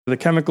The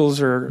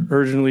chemicals are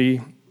originally,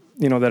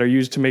 that are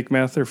used to make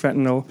meth or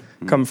fentanyl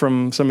come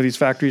from some of these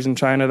factories in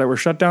China that were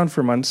shut down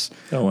for months.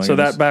 So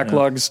that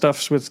backlogs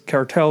stuffs with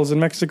cartels in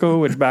Mexico,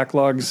 which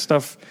backlogs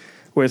stuff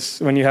with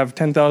when you have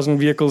 10,000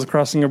 vehicles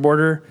crossing a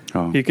border,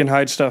 you can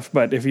hide stuff.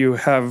 But if you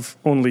have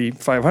only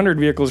 500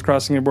 vehicles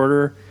crossing a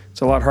border,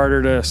 it's a lot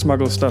harder to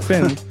smuggle stuff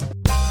in.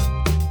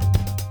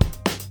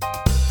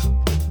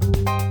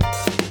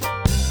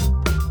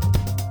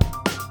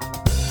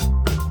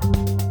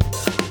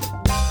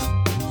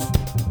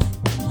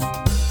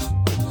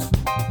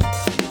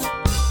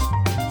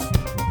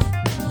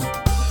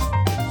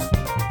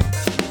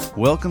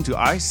 Welcome to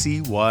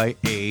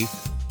ICYA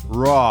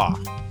Raw,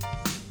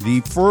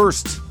 the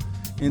first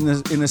in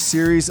a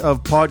series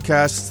of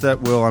podcasts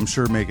that will, I'm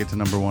sure, make it to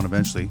number one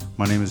eventually.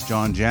 My name is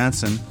John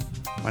Jansen.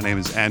 My name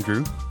is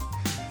Andrew.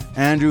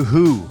 Andrew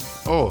who?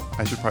 Oh,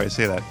 I should probably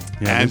say that.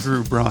 Yeah,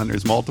 Andrew Braun.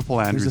 There's multiple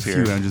Andrews There's a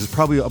here. few Andrews. There's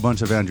probably a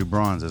bunch of Andrew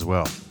Brauns as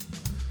well.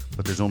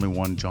 But there's only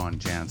one John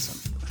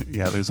Jansen.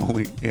 Yeah, there's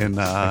only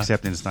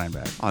except in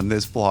Steinbach. On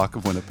this block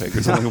of Winnipeg,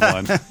 there's only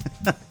one.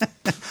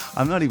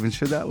 I'm not even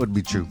sure that would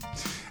be true.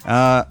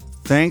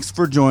 Thanks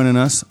for joining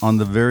us on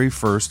the very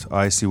first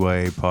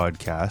ICYA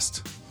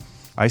podcast.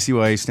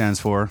 ICYA stands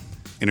for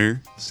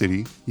Inner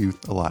City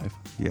Youth Alive.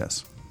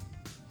 Yes.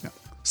 Yeah.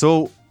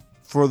 So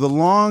for the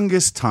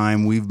longest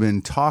time, we've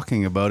been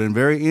talking about and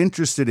very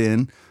interested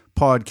in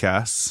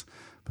podcasts,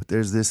 but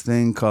there's this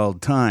thing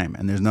called time,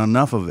 and there's not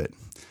enough of it.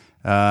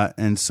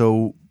 And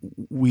so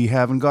we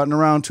haven't gotten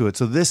around to it.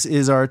 So this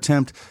is our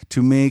attempt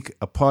to make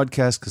a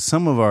podcast because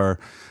some of our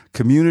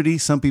community,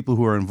 some people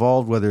who are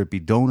involved, whether it be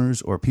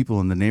donors or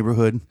people in the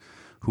neighborhood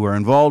who are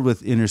involved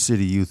with Inner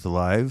City Youth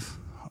Alive,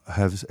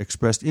 have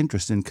expressed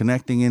interest in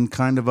connecting in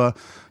kind of a,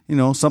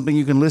 something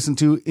you can listen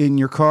to in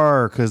your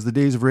car because the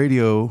days of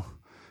radio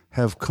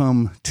have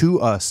come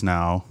to us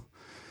now.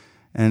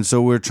 And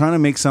so we're trying to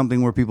make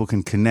something where people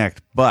can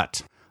connect,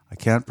 but I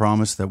can't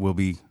promise that we'll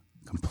be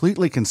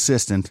completely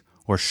consistent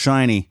or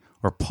shiny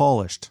or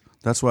polished.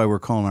 That's why we're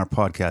calling our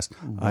podcast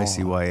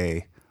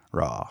ICYA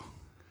Raw.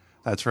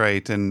 That's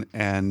right.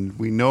 And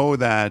we know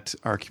that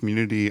our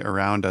community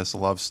around us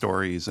loves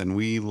stories, and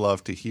we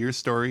love to hear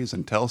stories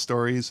and tell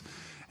stories.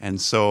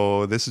 And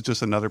so this is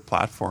just another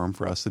platform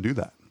for us to do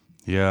that.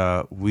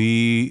 Yeah,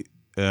 we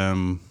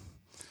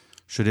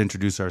should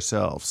introduce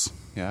ourselves.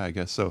 Yeah, I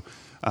guess so.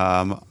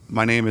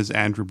 My name is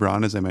Andrew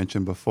Braun, as I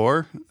mentioned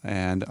before,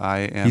 and I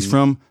am... He's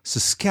from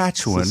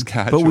Saskatchewan,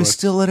 but we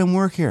still let him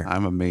work here.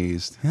 I'm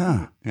amazed.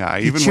 Yeah. Yeah,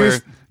 I even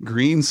wear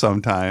green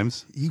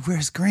sometimes. He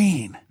wears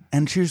green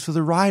and cheers for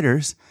the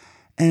Riders,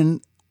 and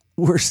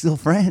we're still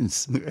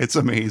friends. It's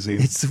amazing.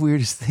 It's the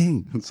weirdest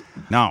thing.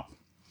 Now,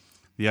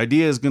 the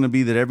idea is going to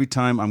be that every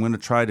time I'm going to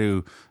try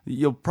to...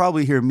 You'll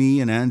probably hear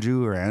me and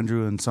Andrew, or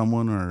Andrew and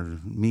someone,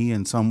 or me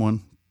and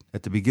someone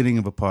at the beginning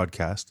of a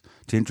podcast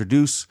to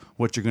introduce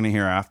what you're going to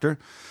hear after.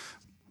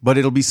 But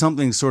it'll be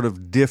something sort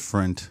of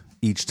different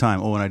each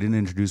time. Oh, and I didn't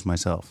introduce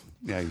myself.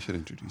 Yeah, you should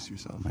introduce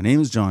yourself. My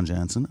name is John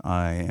Jansen.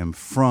 I am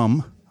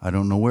from... I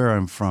don't know where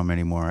I'm from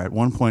anymore. At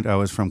one point, I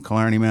was from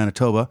Killarney,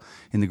 Manitoba,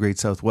 in the Great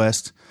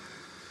Southwest,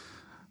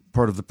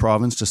 part of the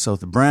province just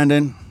south of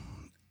Brandon,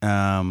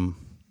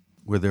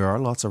 where there are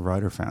lots of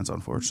Rider fans,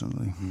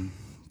 unfortunately. Mm-hmm.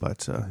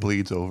 But it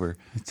bleeds over.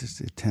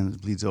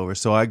 It bleeds over.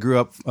 So I grew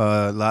up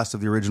last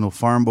of the original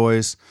farm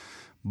boys,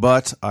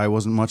 but I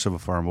wasn't much of a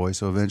farm boy.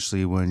 So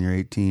eventually, when you're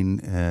 18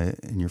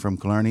 and you're from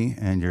Killarney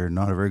and you're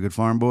not a very good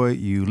farm boy,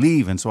 you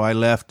leave. And so I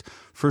left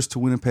first to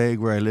Winnipeg,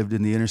 where I lived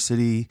in the inner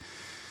city,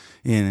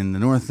 in the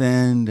North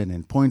End and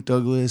in Point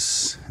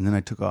Douglas, and then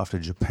I took off to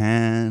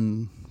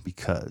Japan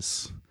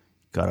because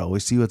got to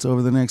always see what's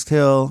over the next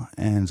hill.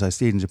 And so I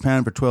stayed in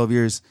Japan for 12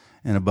 years,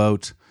 and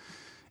about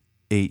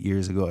 8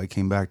 years ago I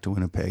came back to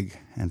Winnipeg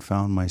and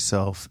found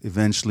myself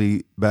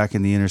eventually back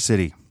in the inner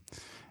city.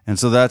 And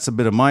so that's a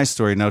bit of my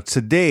story. Now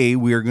today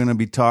we are going to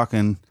be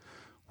talking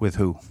with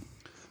who?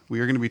 We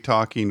are going to be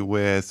talking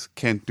with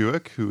Kent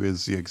Duick, who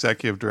is the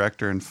executive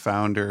director and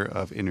founder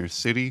of Inner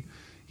City.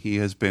 He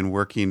has been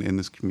working in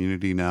this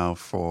community now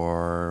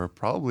for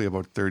probably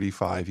about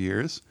 35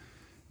 years.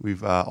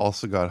 We've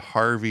also got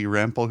Harvey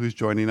Rempel, who's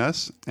joining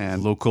us.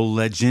 And local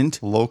legend.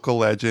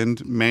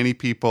 Many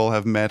people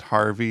have met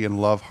Harvey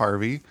and love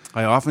Harvey.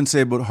 I often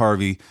say about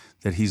Harvey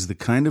that he's the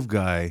kind of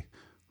guy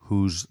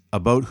whose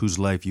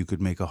life you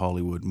could make a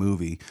Hollywood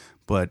movie,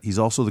 but he's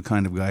also the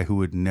kind of guy who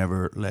would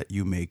never let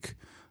you make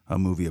a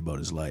movie about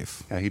his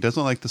life. Yeah, he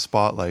doesn't like the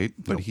spotlight,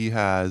 but he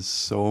has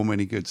so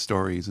many good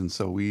stories, and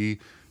so we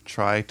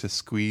try to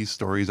squeeze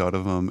stories out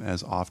of him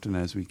as often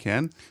as we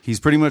can. He's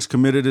pretty much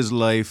committed his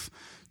life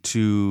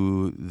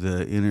to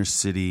the inner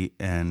city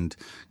and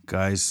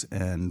guys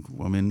and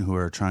women who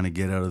are trying to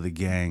get out of the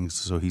gangs.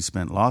 So he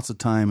spent lots of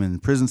time in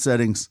prison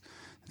settings,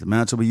 at the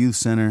Manitoba Youth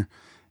Center,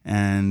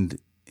 and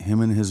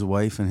him and his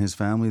wife and his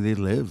family, they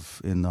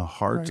live in the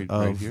heart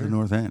of the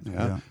North End.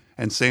 Yeah.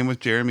 And same with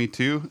Jeremy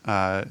too.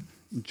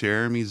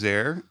 Jeremy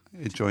Zare,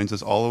 it joins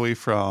us all the way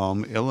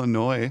from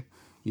Illinois,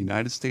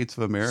 United States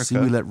of America. See,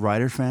 we let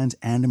Rider fans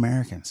and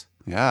Americans.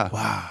 Yeah.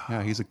 Wow.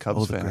 Yeah, he's a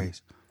Cubs fan.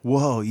 Grace.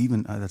 Whoa,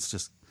 even that's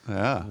just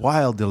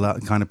wild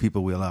kind of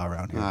people we allow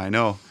around here. I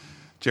know.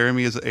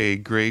 Jeremy is a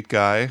great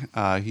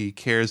guy. He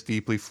cares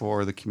deeply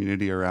for the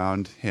community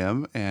around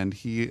him, and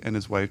he and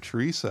his wife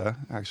Teresa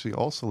actually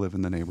also live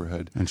in the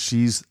neighborhood. And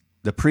she's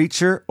the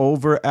preacher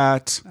over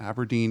at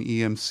Aberdeen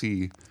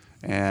EMC.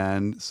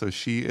 And so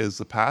she is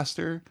the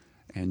pastor,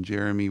 and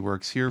Jeremy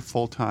works here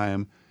full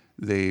time.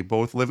 They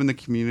both live in the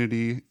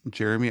community.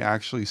 Jeremy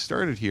actually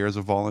started here as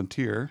a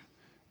volunteer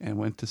and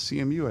went to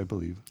CMU, I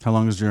believe. How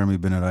long has Jeremy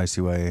been at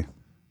ICYA?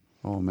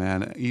 Oh,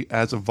 man.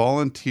 As a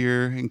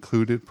volunteer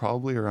included,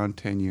 probably around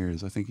 10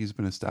 years. I think he's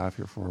been a staff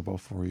here for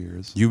about 4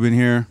 years. You've been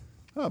here?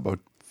 About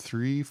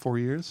 3-4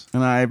 years.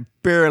 And I'm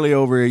barely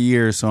over a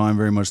year, so I'm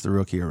very much the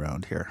rookie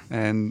around here.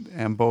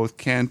 And both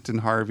Kent and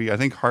Harvey, I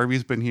think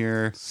Harvey's been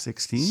here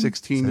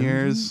 16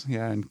 years.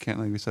 Yeah, and Kent,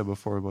 like we said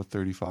before, about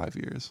 35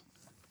 years.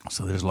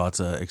 So there's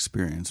lots of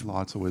experience.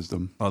 Lots of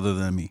wisdom. Other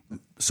than me.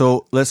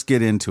 So let's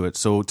get into it.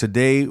 So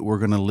today we're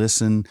going to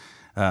listen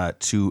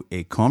to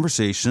a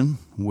conversation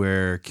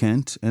where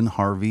Kent and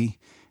Harvey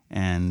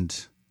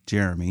and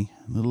Jeremy,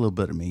 a little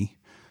bit of me,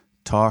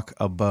 talk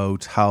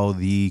about how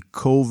the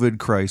COVID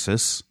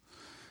crisis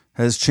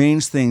has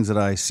changed things at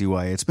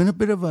ICYA. It's been a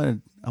bit of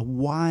a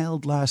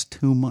wild last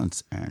 2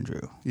 months,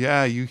 Andrew.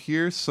 Yeah, you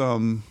hear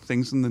some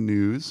things in the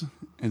news,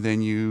 and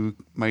then you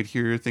might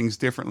hear things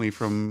differently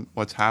from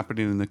what's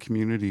happening in the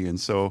community. And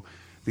so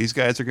these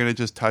guys are going to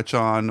just touch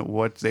on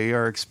what they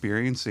are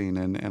experiencing,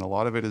 and a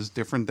lot of it is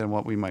different than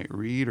what we might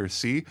read or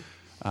see.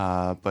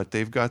 But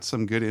they've got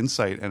some good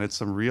insight, and it's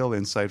some real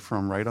insight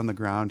from right on the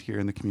ground here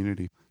in the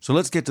community. So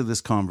let's get to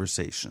this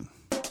conversation.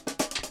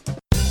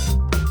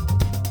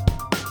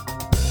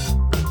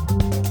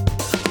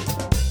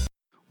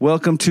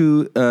 Welcome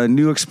to a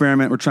new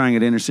experiment we're trying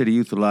at Inner City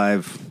Youth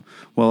Alive.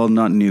 Well,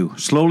 not new,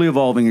 slowly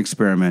evolving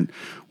experiment.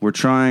 We're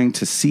trying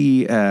to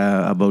see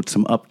about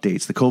some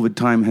updates. The COVID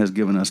time has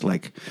given us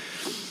like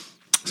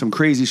some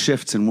crazy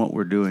shifts in what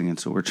we're doing, and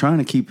so we're trying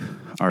to keep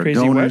our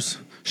crazy donors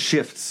what?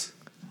 Shifts.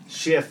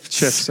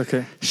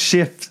 Okay.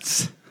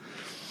 Shifts.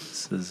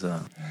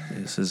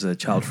 This is a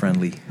child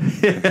friendly.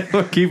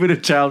 We're keeping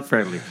it child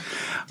friendly.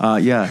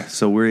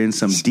 So we're in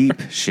some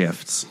deep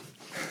shifts.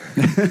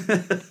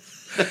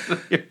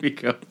 Here we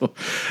go.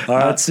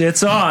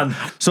 It's on.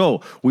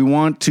 So we've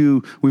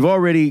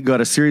already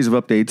got a series of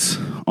updates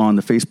on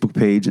the Facebook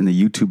page and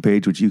the YouTube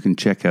page, which you can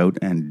check out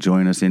and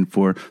join us in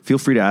for. Feel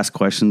free to ask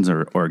questions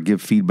or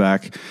give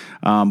feedback.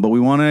 But we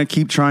want to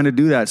keep trying to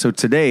do that. So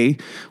today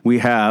we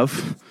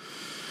have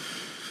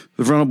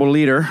the vulnerable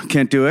leader,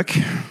 Kent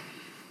Duick.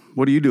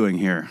 What are you doing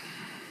here?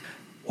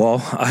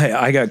 Well,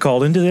 I got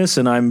called into this,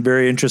 and I'm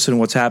very interested in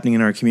what's happening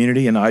in our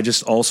community, and I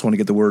just also want to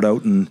get the word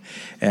out,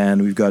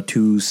 and we've got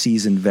two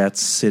seasoned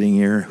vets sitting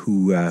here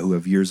who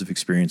have years of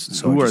experience. And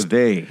so who are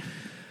they?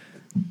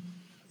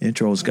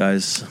 Intros,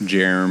 guys.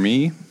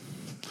 Jeremy,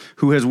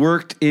 who has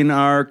worked in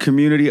our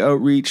community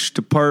outreach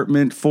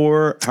department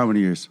for how many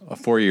years?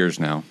 4 years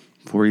now.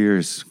 4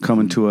 years,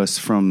 coming to us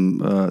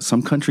from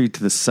some country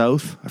to the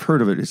south. I've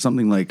heard of it. It's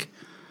something like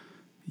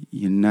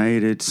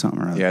United something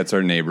or other. Yeah, it's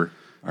our neighbor.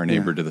 Our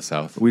neighbor to the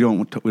south. We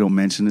don't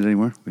mention it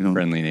anymore. We don't.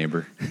 Friendly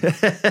neighbor.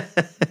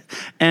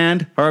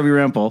 And Harvey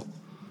Rempel,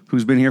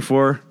 who's been here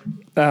for?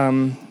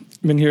 Been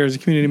here as a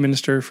community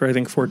minister for, I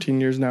think,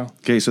 14 years now.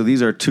 Okay, so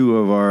these are two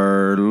of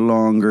our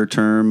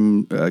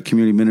longer-term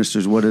community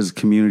ministers. What does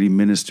community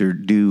minister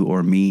do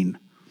or mean?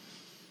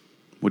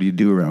 What do you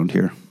do around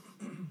here?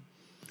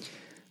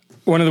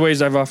 One of the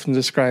ways I've often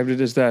described it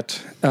is that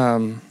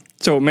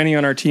so many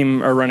on our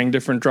team are running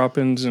different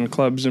drop-ins and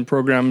clubs and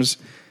programs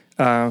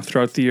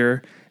throughout the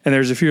year. And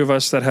there's a few of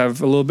us that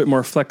have a little bit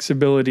more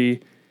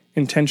flexibility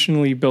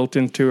intentionally built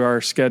into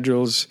our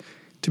schedules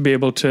to be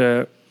able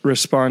to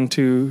respond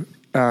to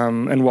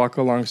and walk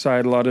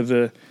alongside a lot of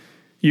the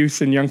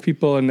youth and young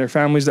people and their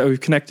families that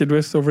we've connected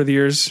with over the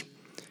years.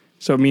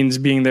 So it means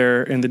being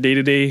there in the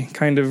day-to-day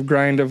kind of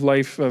grind of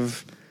life,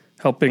 of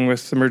helping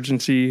with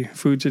emergency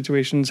food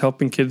situations,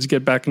 helping kids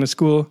get back into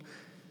school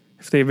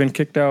if they've been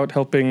kicked out,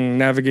 helping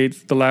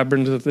navigate the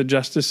labyrinth of the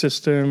justice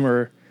system,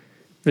 or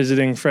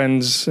visiting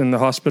friends in the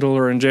hospital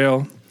or in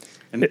jail.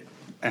 And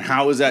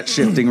how is that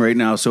shifting right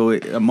now? So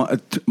a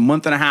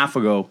month and a half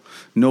ago,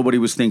 nobody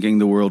was thinking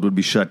the world would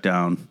be shut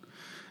down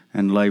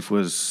and life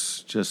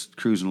was just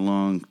cruising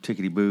along,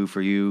 tickety-boo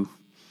for you,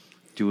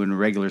 doing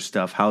regular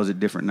stuff. How is it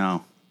different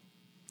now?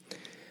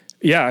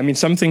 Yeah, I mean,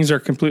 some things are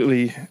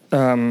completely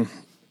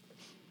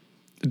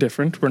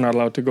different. We're not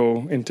allowed to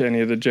go into any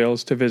of the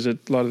jails to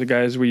visit a lot of the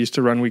guys. We used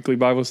to run weekly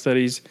Bible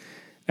studies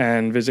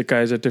and visit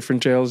guys at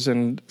different jails,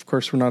 and of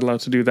course we're not allowed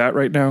to do that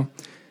right now.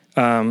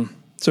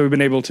 So we've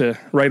been able to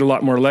write a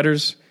lot more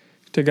letters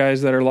to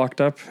guys that are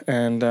locked up,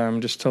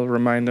 and just to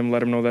remind them, let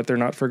them know that they're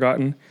not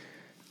forgotten.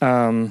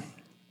 We're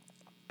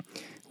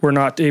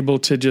not able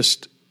to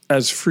just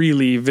as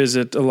freely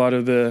visit a lot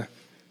of the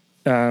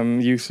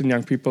youth and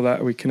young people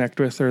that we connect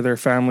with or their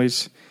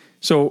families.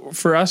 So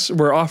for us,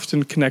 we're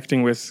often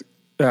connecting with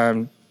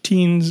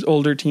teens,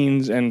 older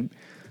teens, and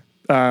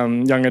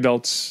young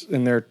adults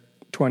in their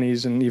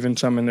 20s and even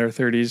some in their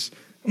 30s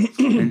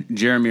And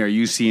Jeremy, are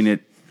you seeing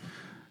it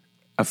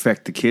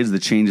affect the kids? The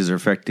changes are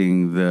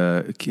affecting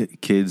the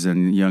kids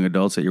and young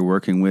adults that you're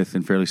working with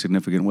in fairly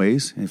significant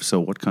ways? If so,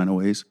 what kind of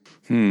ways?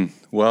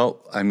 Well,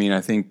 I mean,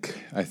 I think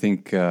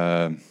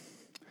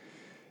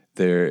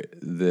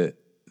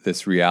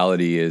this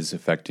reality is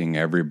affecting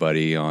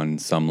everybody on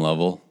some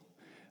level.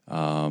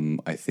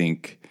 I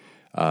think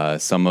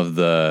some of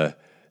the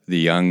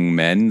young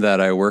men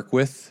that I work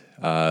with,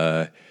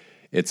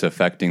 it's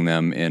affecting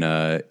them in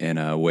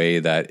a way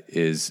that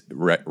is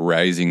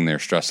rising their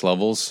stress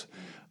levels.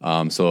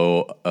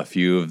 So a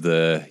few of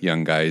the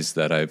young guys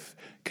that I've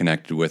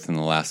connected with in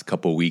the last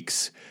couple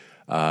weeks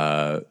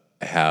have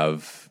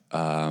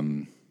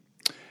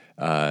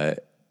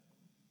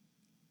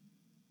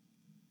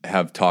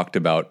talked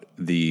about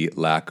the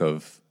lack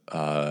of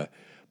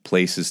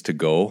places to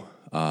go,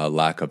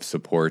 lack of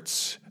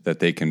supports that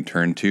they can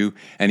turn to,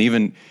 and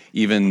even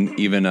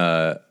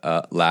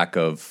a lack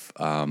of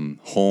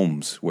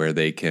homes where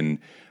they can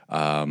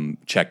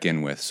check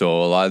in with.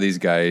 So a lot of these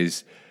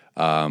guys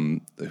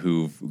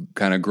who've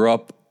kind of grew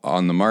up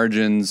on the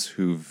margins,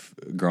 who've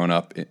grown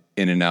up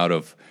in and out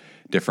of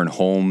different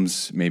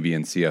homes, maybe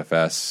in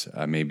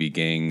CFS, maybe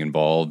gang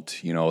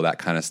involved, that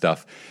kind of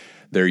stuff.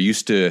 They're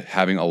used to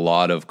having a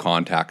lot of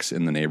contacts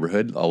in the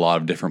neighborhood, a lot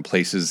of different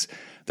places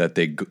that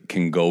they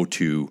can go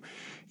to,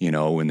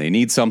 when they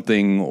need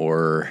something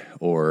or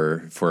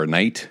for a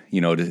night,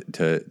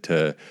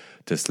 to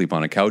sleep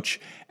on a couch.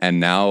 And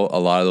now a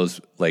lot of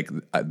those,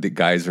 the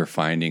guys are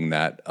finding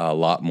that a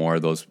lot more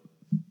of those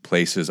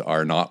places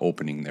are not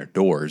opening their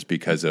doors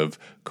because of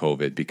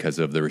COVID, because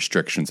of the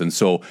restrictions. And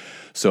so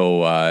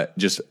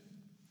just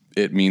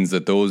it means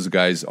that those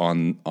guys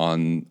on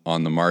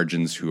the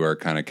margins who are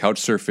kind of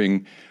couch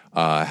surfing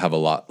have a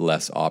lot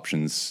less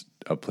options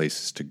of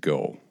places to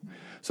go.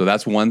 So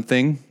that's one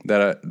thing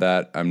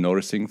that I'm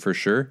noticing for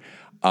sure.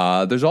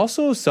 There's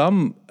also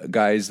some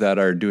guys that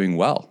are doing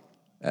well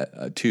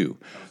too.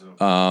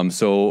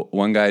 So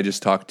one guy I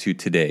just talked to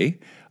today,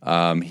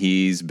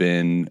 he's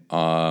been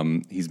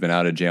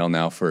out of jail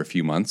now for a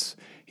few months.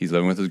 He's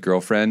living with his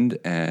girlfriend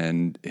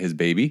and his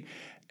baby,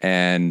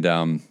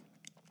 and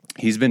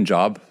he's been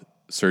job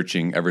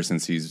searching ever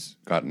since he's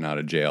gotten out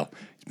of jail.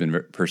 He's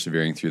been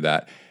persevering through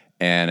that.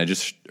 And I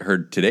just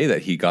heard today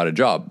that he got a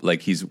job.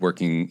 Like he's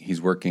working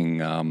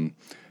in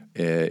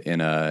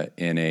a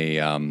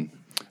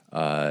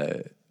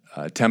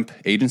temp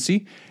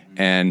agency,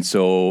 and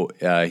so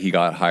he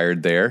got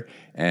hired there,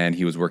 and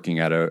he was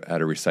working at a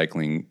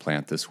recycling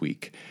plant this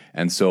week.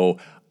 And so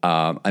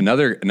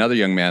another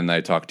young man that I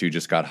talked to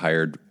just got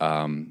hired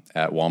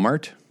at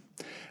Walmart,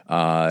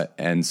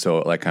 and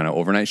so kind of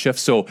overnight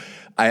shifts. So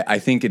I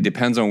think it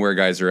depends on where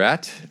guys are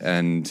at,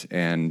 and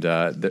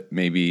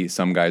maybe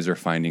some guys are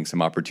finding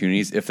some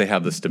opportunities if they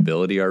have the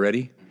stability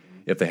already.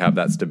 If they have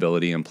that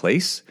stability in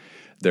place,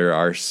 there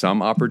are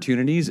some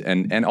opportunities,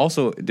 and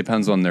also it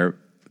depends on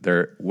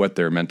what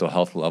their mental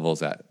health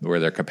levels at, where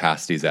their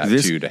capacities at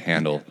to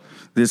handle.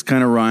 This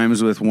kind of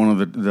rhymes with one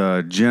of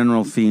the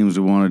general themes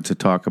we wanted to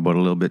talk about a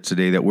little bit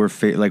today. That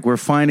we're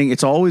finding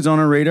it's always on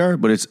our radar,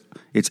 but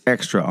it's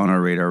extra on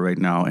our radar right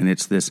now, and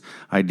it's this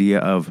idea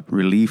of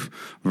relief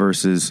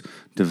versus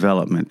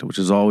development, which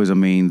is always a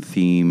main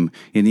theme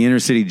in the inner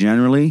city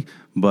generally,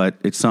 but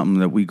it's something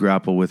that we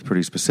grapple with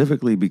pretty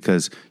specifically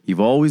because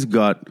you've always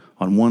got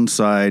on one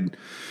side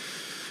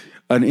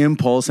an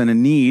impulse and a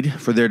need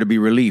for there to be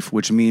relief,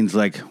 which means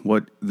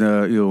what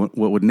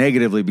would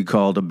negatively be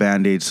called a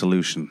Band-Aid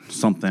solution,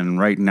 something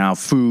right now,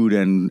 food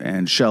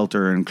and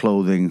shelter and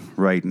clothing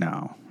right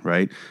now,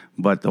 right?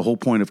 But the whole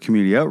point of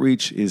community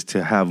outreach is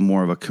to have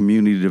more of a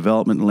community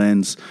development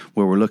lens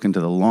where we're looking to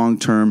the long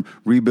term,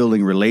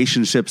 rebuilding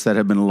relationships that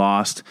have been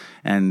lost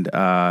and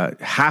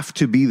have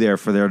to be there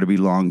for there to be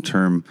long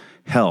term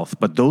health.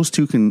 But those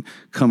two can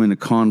come into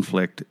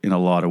conflict in a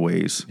lot of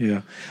ways.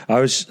 Yeah,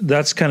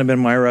 that's kind of been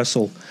my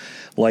wrestle.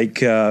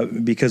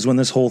 Because when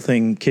this whole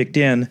thing kicked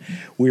in,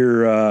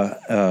 we're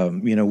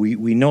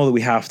we know that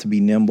we have to be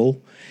nimble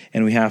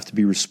and we have to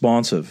be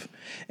responsive.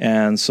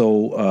 And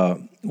so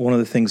one of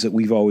the things that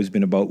we've always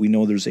been about, we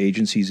know there's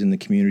agencies in the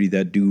community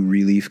that do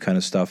relief kind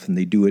of stuff, and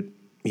they do it,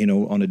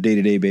 on a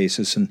day-to-day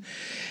basis.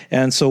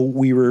 And so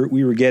we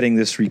were getting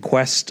this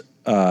request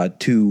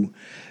to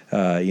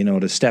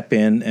step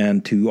in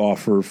and to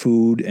offer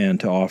food and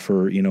to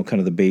offer, kind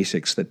of the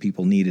basics that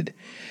people needed.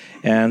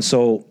 And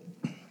so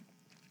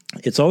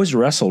it's always a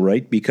wrestle,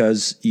 right?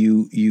 Because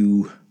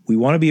we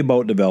want to be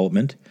about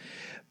development,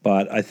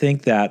 but I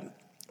think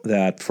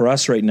that for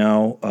us right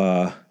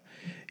now,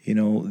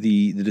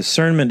 the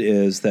discernment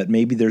is that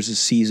maybe there's a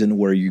season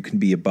where you can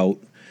be about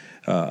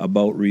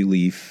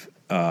relief,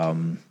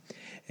 and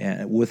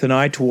with an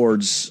eye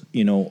towards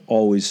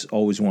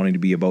always wanting to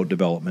be about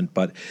development.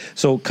 But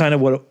so kind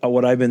of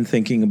what I've been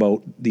thinking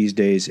about these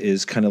days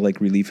is kind of like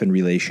relief and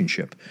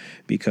relationship,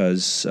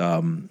 because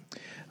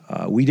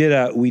we did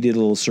a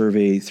little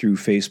survey through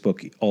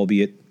Facebook,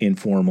 albeit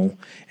informal,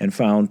 and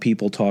found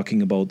people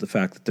talking about the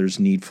fact that there's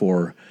need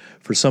for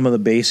some of the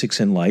basics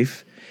in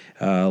life.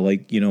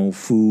 like,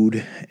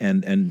 food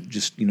and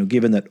just,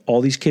 given that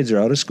all these kids are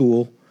out of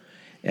school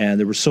and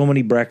there were so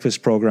many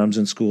breakfast programs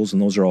in schools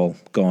and those are all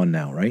gone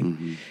now, right?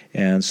 Mm-hmm.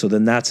 And so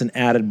then that's an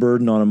added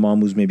burden on a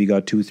mom who's maybe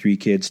got 2 or 3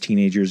 kids,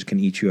 teenagers, can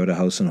eat you out of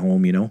house and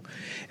home,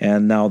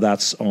 and now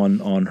that's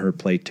on her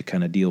plate to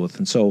kind of deal with.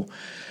 And so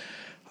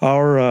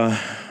our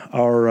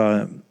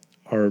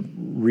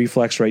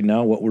reflex right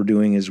now, what we're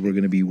doing is we're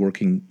going to be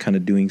working, kind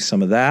of doing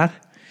some of that.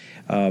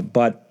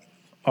 But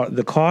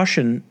the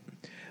caution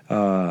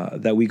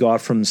that we got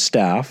from the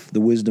staff,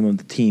 the wisdom of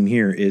the team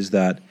here, is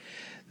that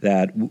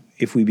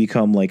if we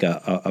become like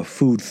a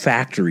food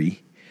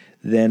factory,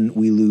 then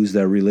we lose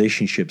that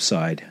relationship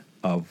side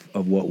of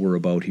what we're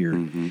about here.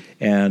 Mm-hmm.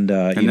 And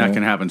that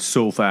can happen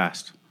so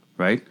fast,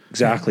 right?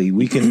 Exactly.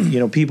 We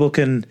can, people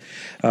can.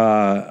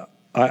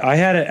 I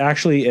had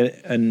actually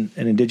an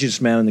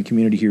Indigenous man in the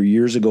community here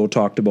years ago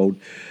talked about,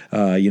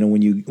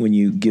 when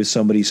you give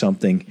somebody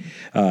something,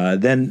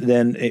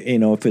 then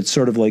if it's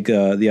sort of like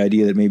the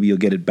idea that maybe you'll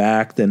get it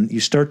back, then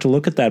you start to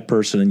look at that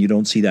person and you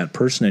don't see that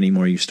person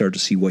anymore. You start to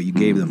see what you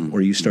gave them,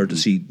 or you start to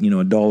see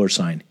a dollar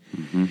sign.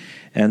 Mm-hmm.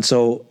 And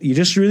so you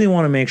just really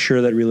want to make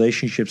sure that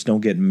relationships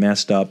don't get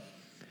messed up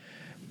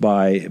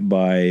by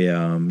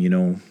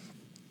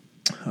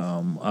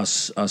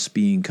us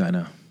being kind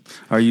of.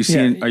 Are you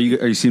seeing? Are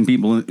you seeing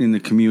people in the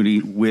community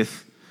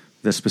with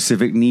the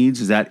specific needs?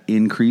 Is that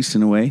increased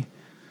in a way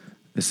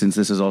since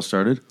this has all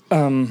started?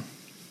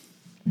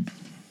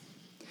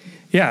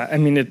 Yeah, I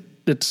mean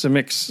it's a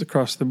mix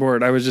across the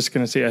board. I was just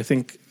going to say, I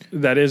think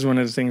that is one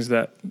of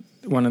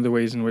the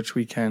ways in which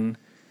we can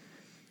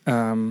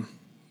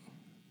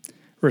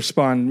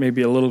respond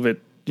maybe a little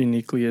bit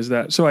uniquely is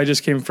that. So I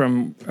just came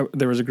from.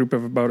 There was a group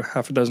of about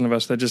half a dozen of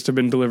us that just have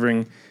been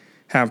delivering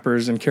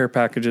hampers and care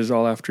packages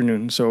all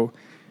afternoon. So.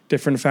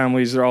 Different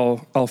families, they're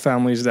all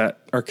families that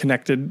are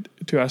connected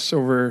to us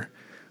over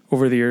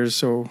the years.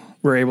 So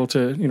we're able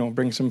to,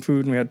 bring some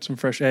food, and we had some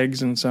fresh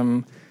eggs and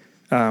some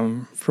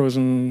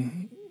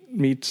frozen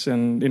meats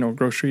and,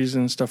 groceries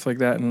and stuff like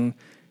that, and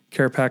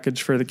care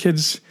package for the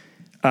kids.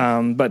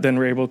 But then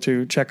we're able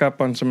to check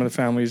up on some of the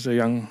families, a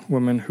young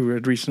woman who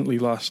had recently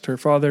lost her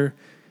father,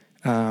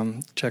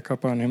 check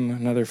up on him,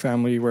 another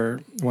family where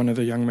one of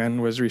the young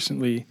men was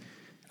recently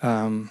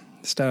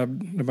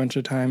stabbed a bunch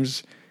of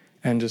times,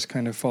 and just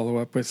kind of follow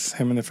up with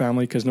him and the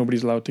family because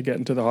nobody's allowed to get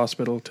into the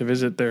hospital to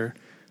visit their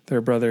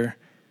brother.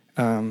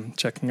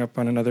 Checking up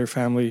on another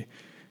family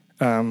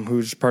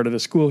who's part of the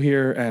school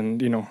here,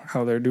 and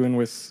how they're doing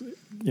with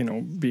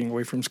being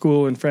away from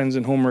school and friends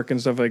and homework and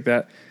stuff like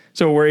that.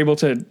 So we're able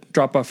to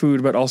drop off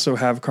food, but also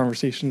have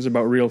conversations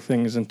about real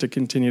things and to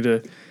continue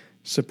to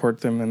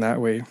support them in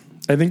that way.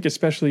 I think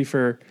especially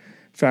for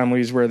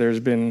families where there's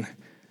been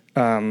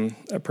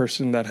a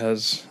person that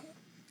has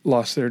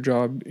lost their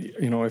job,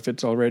 if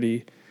it's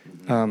already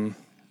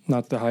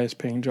not the highest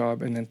paying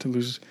job, and then to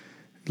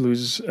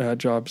lose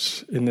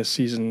jobs in this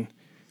season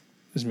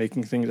is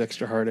making things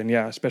extra hard. And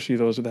especially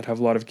those that have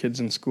a lot of kids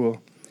in school.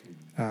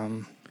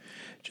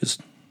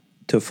 Just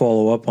to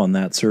follow up on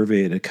that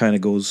survey, it kind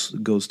of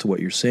goes to what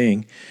you're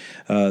saying.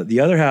 The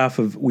other half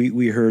of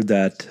we heard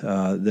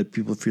that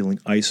people are feeling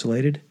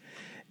isolated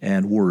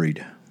and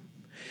worried.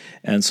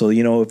 And so,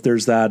 if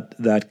there's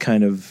that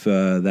kind of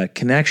that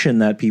connection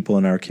that people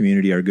in our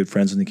community, our good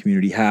friends in the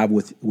community, have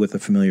with a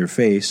familiar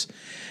face,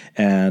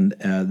 and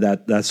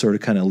that sort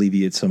of kind of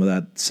alleviates some of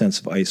that sense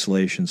of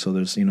isolation. So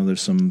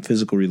there's some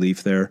physical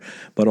relief there,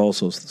 but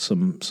also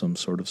some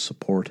sort of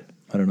support.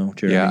 I don't know,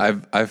 Jeremy.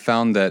 Yeah, I've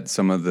found that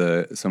some of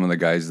the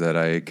guys that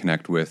I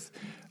connect with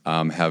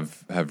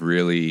have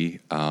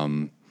really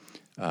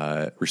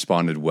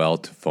responded well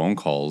to phone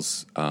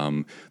calls.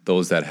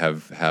 Those that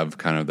have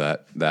kind of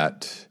that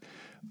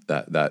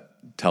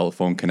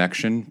telephone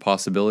connection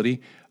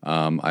possibility.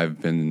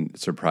 I've been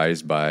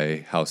surprised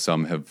by how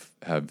some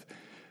have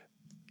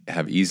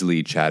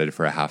easily chatted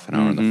for a half an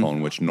hour on the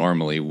phone, which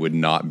normally would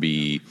not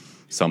be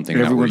something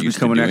that we're used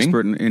to doing. Everyone's become an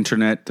expert in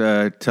internet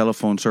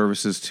telephone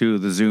services too,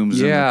 the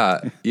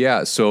Zooms.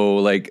 Yeah. So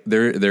like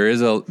there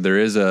is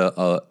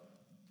an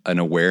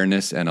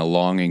awareness and a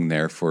longing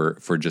there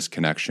for just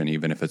connection,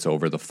 even if it's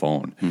over the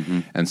phone. Mm-hmm.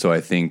 And so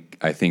I think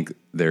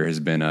there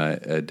has been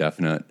a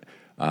definite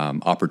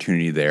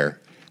opportunity there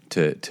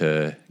to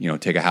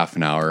take a half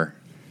an hour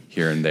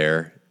here and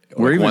there,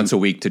 or once a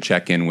week, to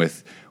check in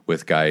with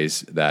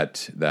guys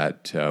that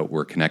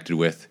we're connected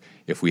with,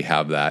 if we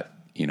have that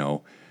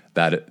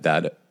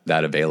that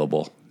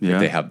available.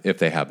 Yeah. If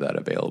they have that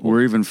available.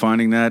 We're even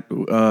finding that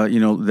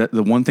that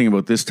the one thing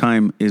about this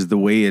time is the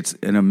way it's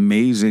an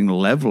amazing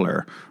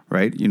leveler,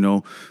 right?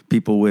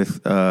 People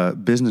with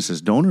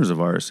businesses, donors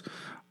of ours,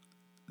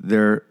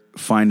 they're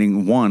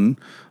finding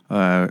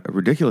a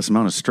ridiculous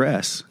amount of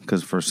stress,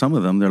 because for some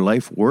of them, their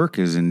life work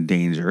is in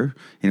danger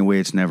in a way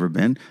it's never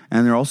been.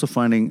 And they're also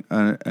finding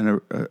a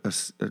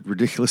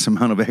ridiculous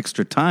amount of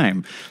extra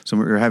time. So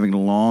we're having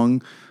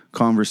long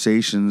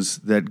conversations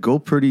that go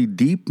pretty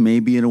deep,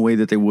 maybe in a way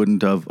that they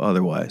wouldn't have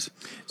otherwise.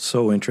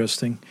 So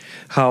interesting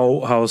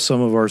how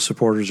some of our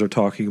supporters are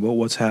talking about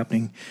what's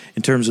happening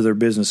in terms of their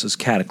business is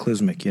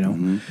cataclysmic,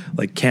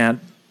 like can't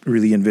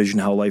really envision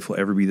how life will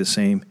ever be the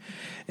same.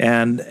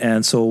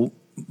 And so,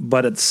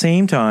 but at the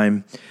same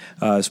time,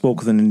 I spoke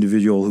with an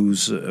individual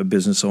who's a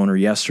business owner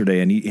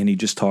yesterday, and he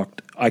just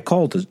talked. I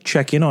called to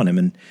check in on him,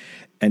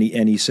 and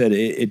he said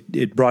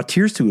it brought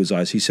tears to his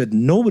eyes. He said,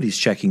 nobody's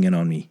checking in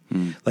on me.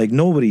 Like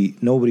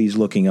nobody's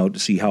looking out to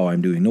see how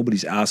I'm doing.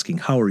 Nobody's asking,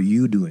 how are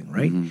you doing,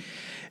 right?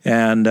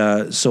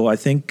 And so I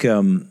think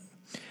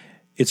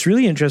it's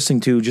really interesting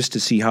too, just to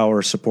see how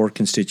our support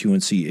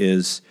constituency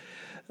is,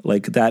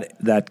 like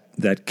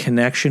that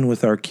connection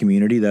with our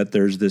community, that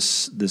there's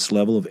this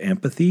level of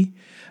empathy.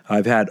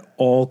 I've had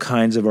all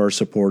kinds of our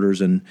supporters,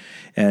 and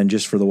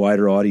just for the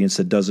wider audience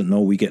that doesn't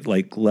know, we get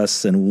like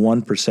less than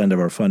 1% of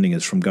our funding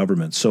is from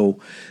government. So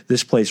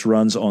this place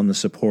runs on the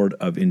support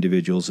of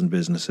individuals and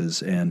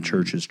businesses and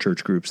churches,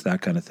 church groups,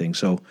 that kind of thing.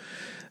 So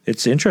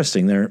it's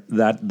interesting there,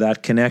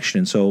 that connection.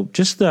 And so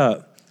just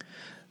that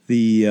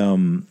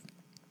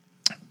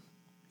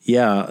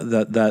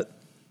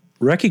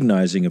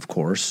recognizing, of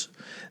course,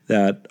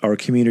 that our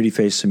community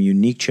faced some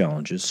unique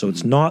challenges. So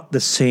it's not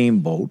the same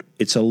boat.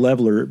 It's a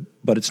leveler,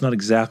 but it's not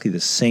exactly the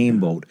same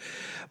boat.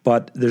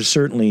 But there's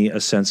certainly a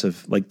sense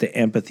of like the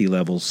empathy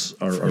levels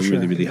are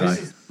really, really high.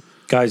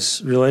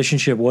 Guys,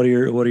 relationship, what are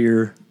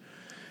your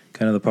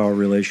kind of the power of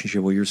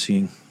relationship, what you're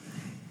seeing?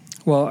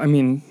 Well, I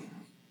mean,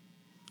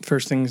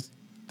 first thing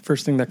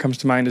that comes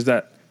to mind is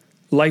that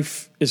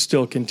life is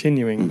still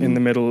continuing in the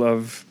middle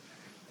of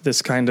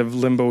this kind of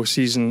limbo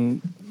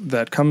season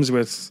that comes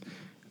with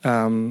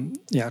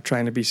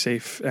trying to be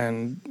safe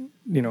and,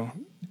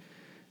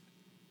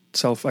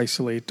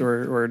 self-isolate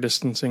or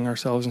distancing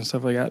ourselves and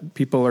stuff like that.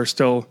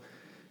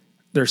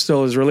 There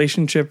still is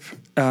relationship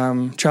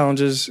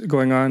challenges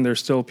going on. There's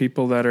still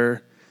people that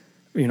are,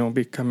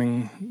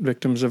 becoming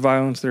victims of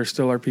violence. There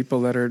still are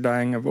people that are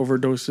dying of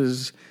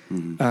overdoses,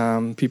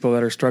 people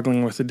that are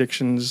struggling with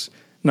addictions.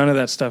 None of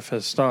that stuff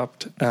has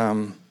stopped.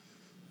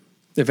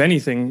 If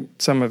anything,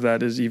 some of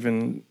that is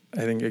even,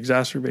 I think,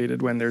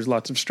 exacerbated when there's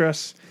lots of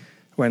stress,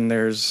 when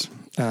there's,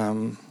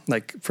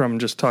 from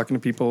just talking to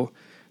people,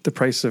 the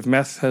price of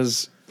meth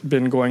has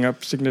been going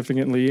up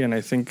significantly. And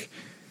I think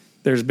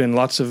there's been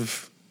lots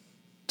of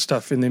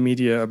stuff in the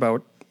media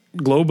about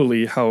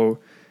globally how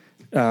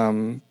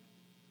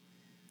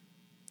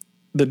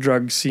the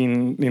drug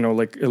scene,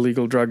 like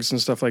illegal drugs and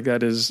stuff like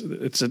that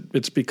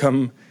it's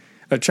become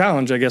a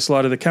challenge. I guess a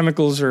lot of the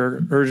chemicals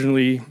are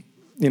originally,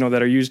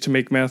 that are used to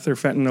make meth or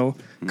fentanyl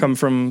come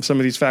from some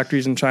of these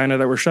factories in China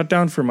that were shut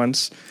down for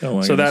months.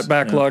 So that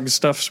backlogs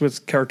stuffs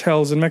with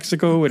cartels in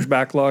Mexico, which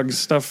backlogs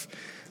stuff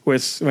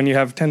with when you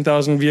have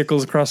 10,000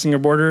 vehicles crossing a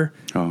border,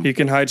 you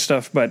can hide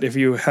stuff. But if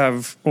you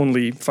have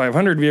only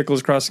 500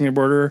 vehicles crossing a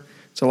border,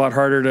 it's a lot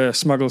harder to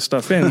smuggle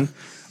stuff in.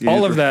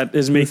 All of that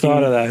is making... Who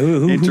thought of that?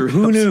 Who knew?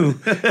 Who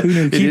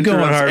knew? Keep going,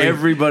 Harvey.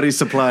 Everybody's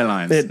supply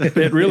lines.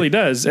 It really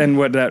does. And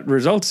what that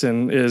results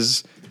in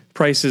is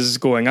prices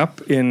going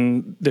up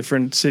in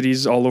different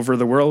cities all over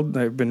the world.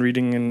 I've been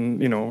reading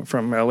in,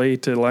 from LA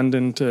to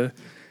London to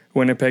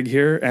Winnipeg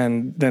here.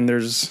 And then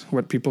there's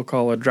what people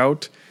call a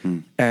drought.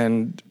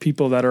 And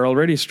people that are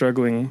already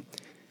struggling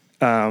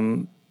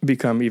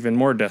become even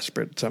more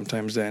desperate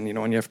sometimes then,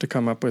 and you have to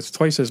come up with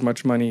twice as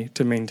much money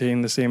to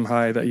maintain the same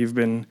high that you've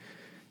been,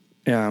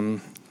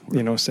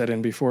 set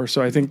in before.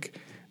 So I think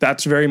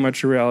that's very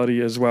much a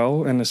reality as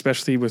well. And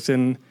especially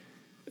within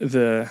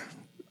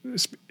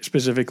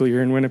specifically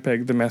here in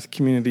Winnipeg, the meth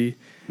community,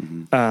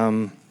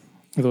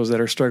 those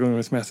that are struggling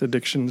with meth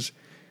addictions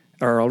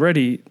are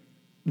already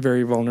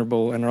very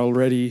vulnerable and are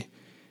already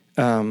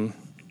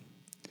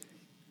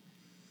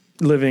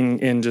living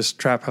in just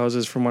trap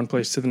houses from one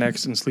place to the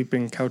next and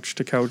sleeping couch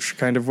to couch,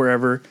 kind of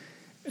wherever,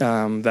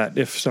 that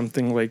if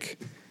something like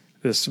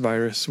this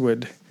virus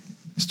would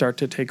start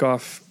to take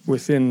off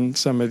within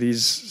some of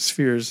these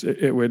spheres,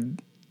 it would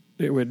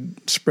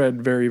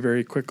spread very,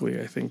 very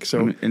quickly, I think.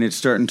 So, and it's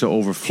starting to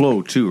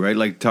overflow too, right?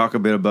 Like talk a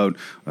bit about,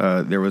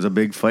 there was a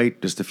big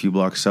fight just a few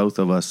blocks south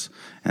of us,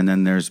 and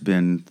then there's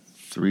been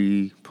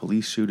 3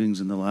 police shootings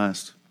in the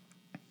last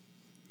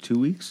 2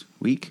 weeks.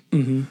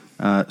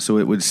 So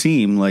it would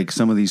seem like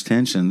some of these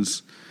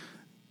tensions,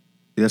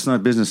 that's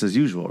not business as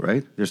usual,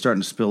 right? They're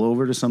starting to spill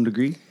over to some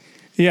degree.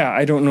 Yeah,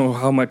 I don't know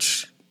how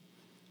much.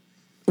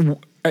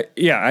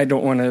 I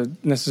don't want to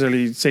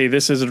necessarily say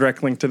this is a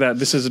direct link to that,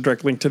 this is a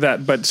direct link to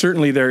that, but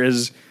certainly there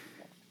is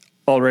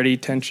already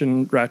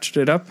tension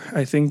ratcheted up,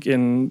 I think,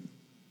 in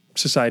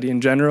society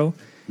in general,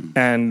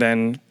 and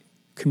then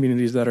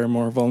communities that are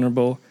more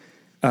vulnerable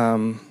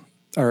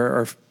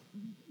are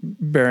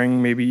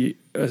bearing maybe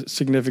a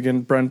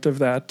significant brunt of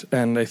that.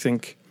 And I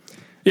think,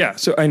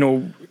 so I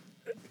know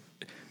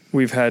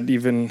we've had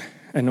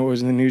I know it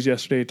was in the news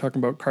yesterday talking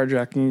about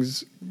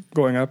carjackings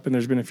going up, and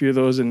there's been a few of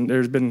those, and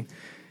there's been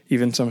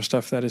even some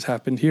stuff that has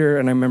happened here.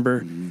 And I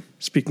remember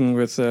speaking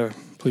with a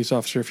police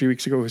officer a few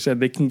weeks ago who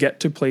said they can get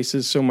to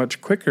places so much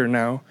quicker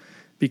now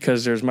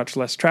because there's much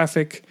less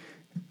traffic,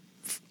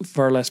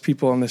 far less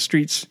people on the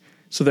streets.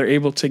 So they're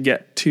able to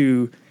get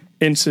to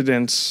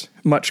incidents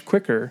much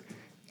quicker.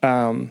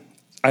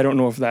 I don't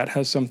know if that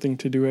has something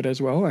to do with it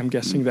as well. I'm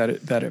guessing that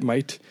it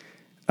might.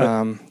 But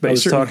I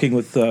was talking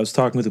with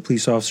a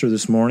police officer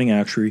this morning,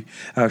 actually,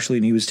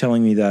 and he was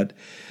telling me that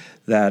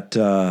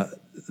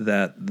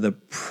the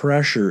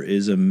pressure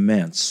is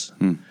immense,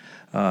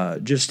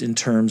 just in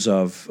terms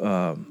of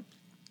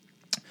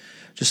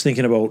just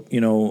thinking about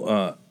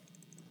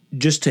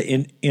just to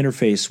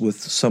interface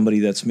with somebody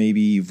that's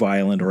maybe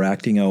violent or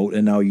acting out,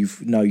 and now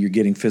you're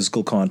getting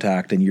physical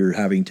contact, and you're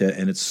having to,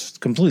 and it's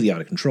completely out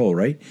of control,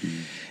 right?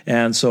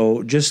 And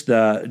so just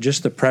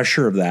the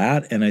pressure of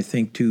that, and I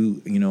think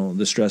too,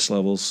 the stress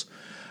levels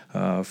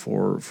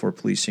for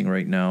policing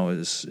right now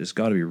is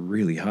got to be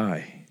really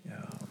high.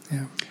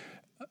 Yeah.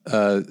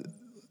 A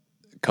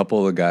couple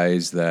of the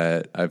guys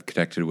that I've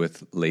connected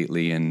with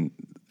lately, and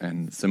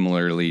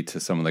similarly to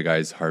some of the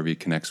guys Harvey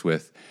connects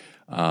with.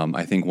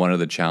 I think one of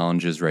the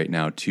challenges right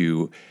now,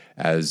 too,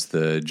 as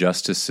the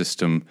justice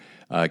system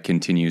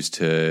continues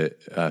to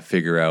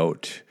figure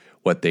out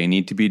what they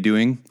need to be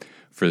doing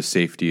for the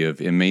safety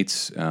of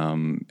inmates,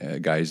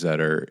 guys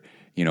that are,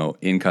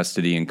 in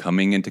custody and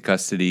coming into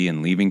custody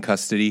and leaving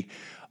custody.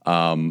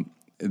 I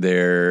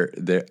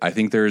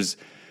think there's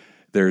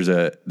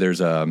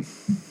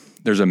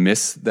a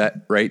miss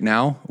that right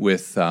now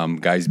with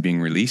guys being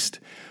released.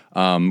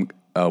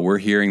 We're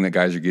hearing that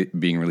guys are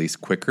being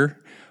released quicker.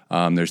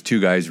 There's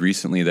 2 guys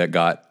recently that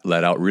got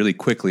let out really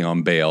quickly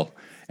on bail.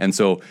 And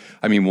so,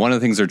 one of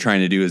the things they're trying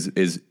to do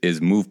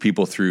is move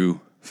people through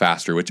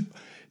faster, which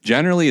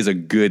generally is a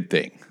good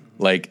thing.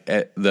 Like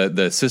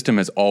the system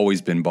has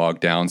always been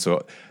bogged down.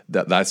 So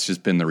that's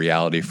just been the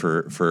reality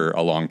for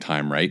a long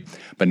time. Right.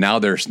 But now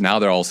they're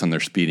all of a sudden they're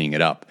speeding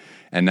it up.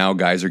 And now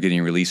guys are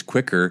getting released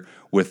quicker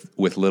with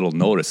little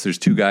notice. There's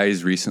 2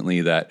 guys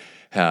recently that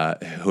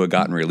who had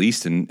gotten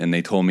released, and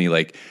they told me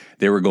like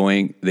they were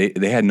going.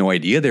 They had no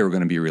idea they were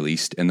going to be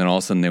released, and then all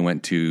of a sudden they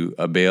went to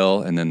a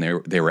bail, and then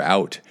they were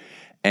out.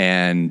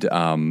 And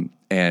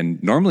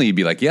normally you'd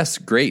be like, yes,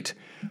 great,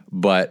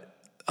 but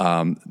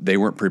they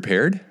weren't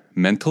prepared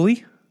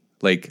mentally.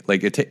 Like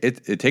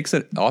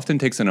it often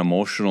takes an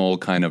emotional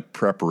kind of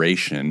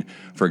preparation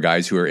for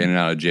guys who are in and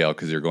out of jail,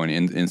 because they're going to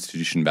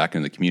institution back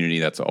into the community.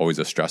 That's always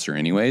a stressor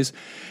anyways.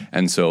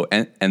 And so,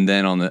 and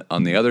then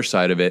on the other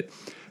side of it,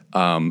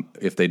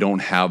 if they don't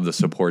have the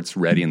supports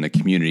ready in the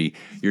community,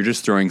 you're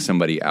just throwing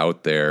somebody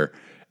out there,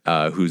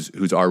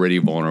 who's already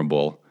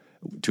vulnerable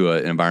to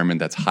an environment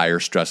that's higher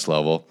stress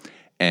level,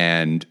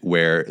 and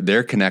where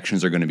their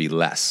connections are going to be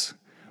less.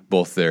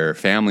 Both their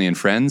family and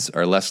friends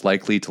are less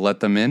likely to let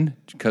them in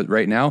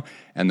right now,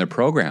 and their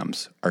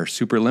programs are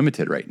super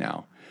limited right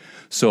now.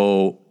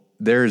 So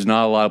there's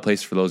not a lot of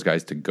place for those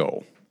guys to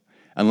go,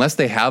 unless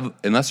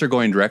they're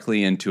going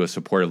directly into a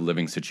supportive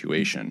living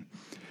situation.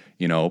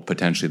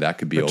 Potentially that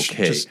could be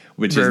okay,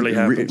 which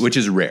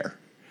is rare.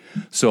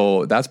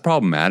 So that's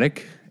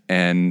problematic,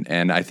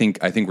 and I think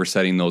we're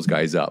setting those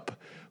guys up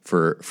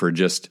for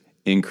just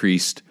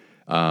increased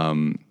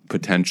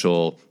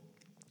potential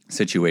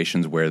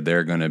situations where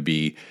they're going to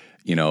be,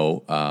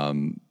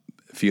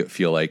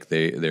 feel like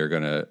they're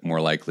going to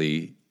more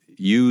likely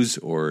use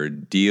or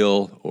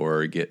deal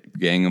or get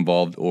gang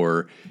involved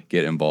or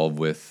get involved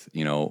with,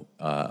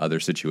 other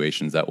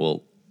situations that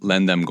will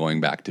lend them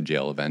going back to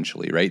jail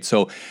eventually, right?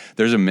 So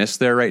there's a miss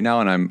there right now,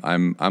 and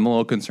I'm a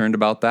little concerned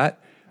about that.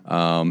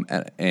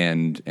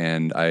 And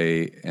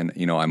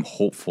I'm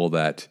hopeful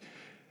that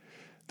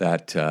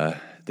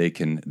they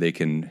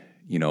can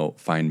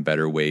find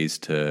better ways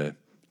to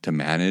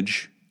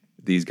manage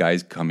these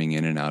guys coming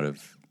in and out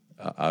of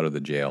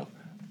the jail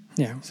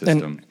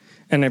system.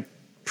 And I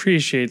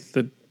appreciate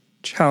the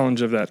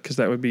challenge of that, because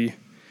that would be,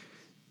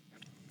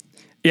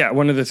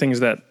 one of the things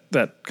that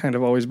kind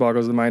of always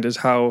boggles the mind is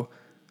how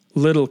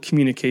little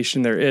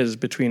communication there is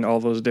between all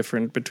those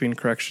between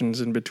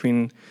corrections and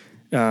between,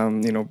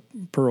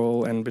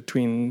 parole and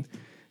between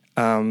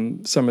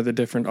some of the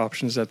different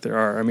options that there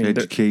are.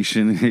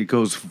 Education, it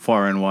goes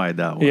far and wide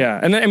that way. Yeah.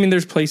 And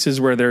there's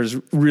places where there's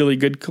really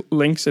good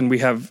links, and we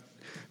have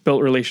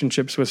built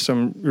relationships with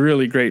some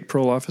really great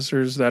parole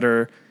officers that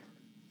are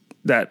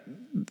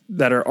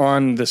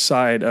on the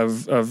side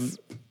of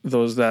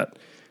those that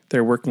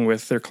they're working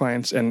with, their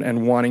clients,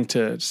 and wanting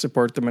to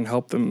support them and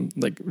help them,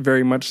 like,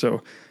 very much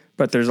so.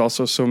 But there's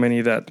also so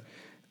many that,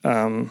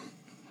 all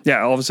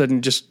of a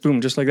sudden, just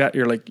boom, just like that,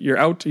 you're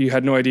out. You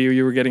had no idea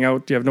you were getting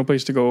out. You have no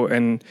place to go.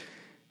 And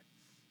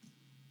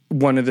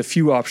one of the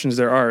few options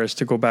there are is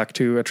to go back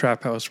to a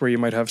trap house where you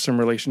might have some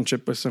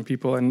relationship with some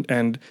people.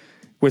 And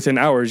within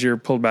hours, you're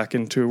pulled back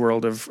into a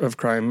world of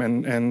crime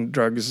and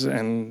drugs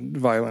and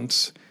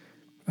violence.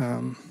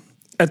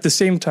 At the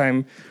same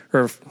time,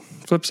 or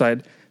flip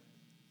side,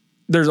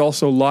 there's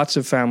also lots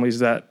of families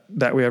that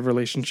we have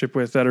relationship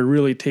with that are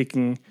really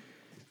taking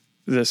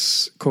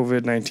this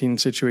COVID-19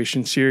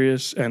 situation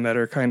serious, and that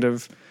are kind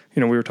of,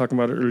 we were talking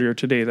about it earlier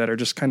today, that are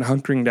just kind of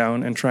hunkering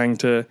down and trying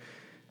to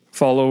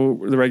follow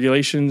the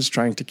regulations,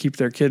 trying to keep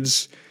their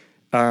kids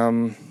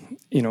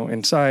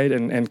inside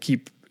and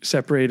keep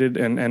separated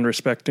and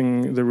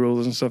respecting the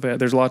rules and stuff.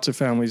 There's lots of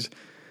families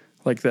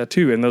like that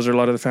too. And those are a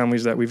lot of the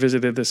families that we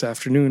visited this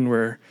afternoon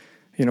where,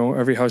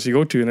 every house you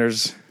go to and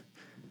there's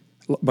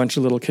a bunch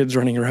of little kids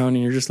running around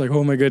and you're just like,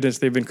 oh my goodness,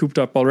 they've been cooped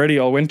up already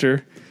all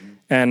winter.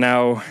 And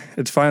now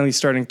it's finally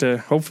starting to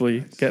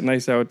hopefully get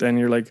nice out. And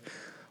you're like,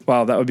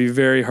 wow, that would be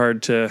very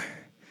hard to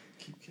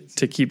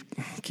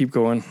keep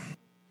going.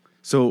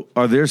 So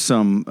are there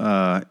some,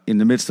 in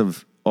the midst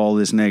of all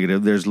this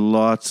negative, there's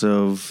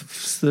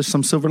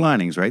some silver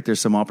linings, right?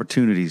 There's some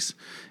opportunities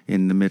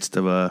in the midst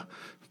of a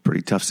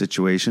pretty tough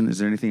situation. Is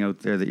there anything out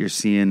there that you're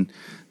seeing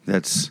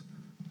that's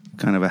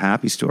kind of a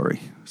happy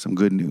story, some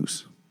good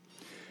news?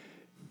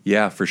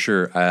 Yeah, for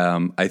sure.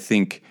 I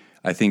think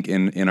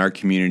in our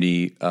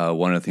community,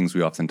 one of the things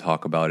we often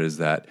talk about is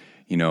that,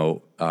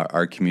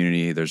 our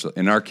community, there's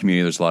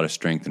a lot of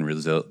strength and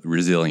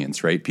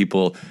resilience, right?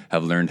 People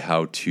have learned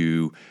how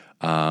to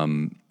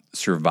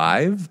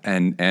survive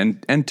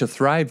and to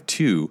thrive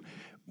too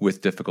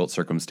with difficult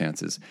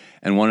circumstances.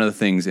 And one of the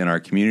things in our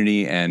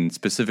community, and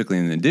specifically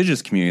in the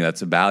Indigenous community,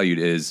 that's valued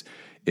is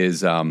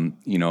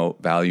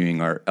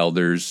valuing our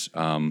elders.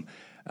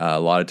 A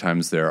lot of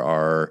times there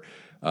are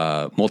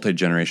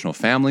multi-generational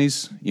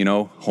families,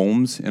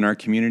 homes in our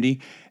community,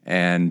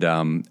 and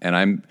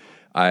I'm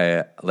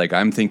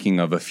thinking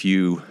of a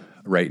few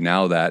right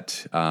now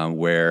that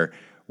where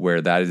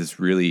that is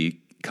really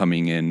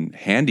coming in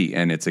handy,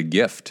 and it's a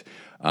gift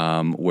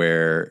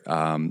where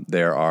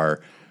there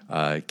are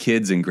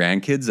kids and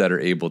grandkids that are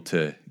able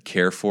to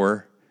care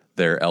for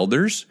their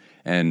elders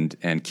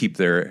and keep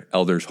their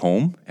elders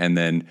home, and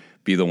then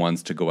be the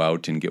ones to go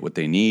out and get what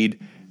they need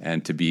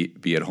and to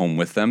be at home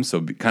with them.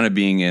 So kind of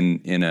being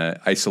in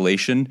a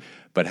isolation,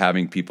 but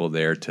having people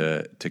there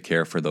to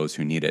care for those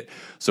who need it.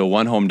 So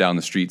one home down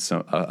the street,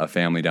 a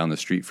family down the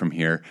street from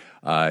here,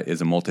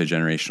 is a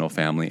multi-generational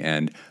family,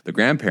 and the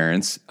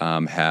grandparents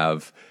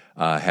have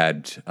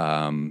had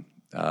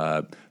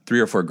 3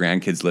 or 4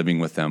 grandkids living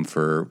with them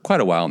for quite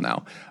a while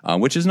now,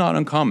 which is not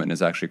uncommon.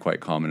 It's actually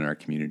quite common in our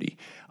community.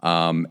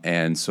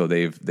 And so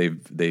they've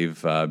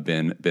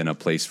been a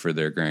place for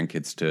their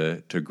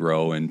grandkids to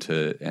grow and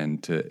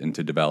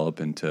to develop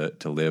and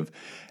to live.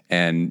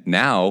 And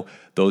now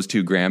those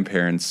 2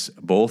 grandparents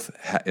both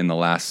in the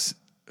last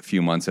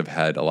few months have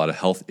had a lot of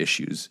health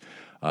issues.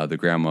 The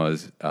grandma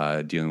is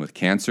dealing with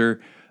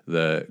cancer.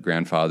 The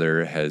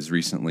grandfather has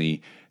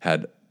recently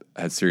had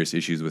serious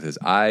issues with his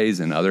eyes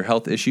and other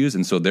health issues.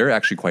 And so they're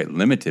actually quite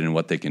limited in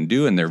what they can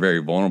do, and they're very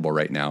vulnerable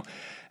right now.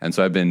 And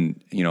so I've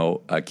been,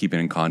 keeping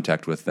in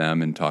contact with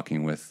them and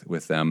talking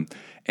with them.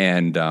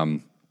 And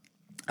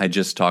I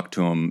just talked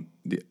to him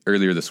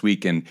earlier this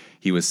week, and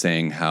he was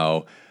saying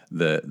how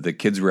the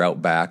kids were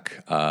out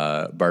back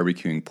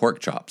barbecuing pork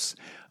chops.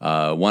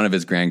 One of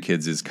his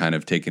grandkids is kind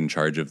of taking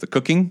charge of the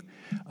cooking.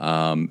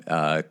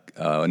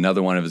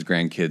 Another one of his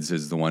grandkids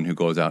is the one who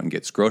goes out and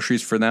gets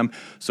groceries for them.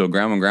 So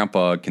grandma and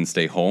grandpa can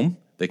stay home,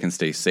 they can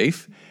stay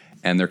safe,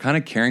 and they're kind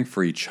of caring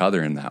for each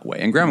other in that way.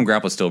 And grandma and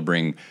grandpa still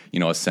bring,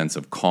 a sense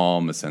of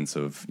calm, a sense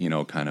of,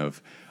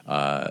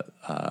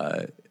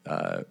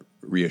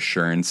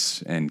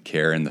 reassurance and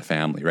care in the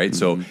family, right?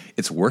 Mm-hmm. So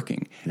it's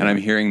working. Yeah. And I'm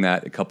hearing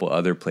that a couple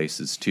other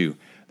places too.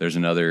 There's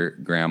another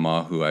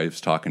grandma who I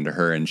was talking to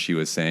her, and she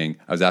was saying,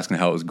 I was asking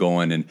how it was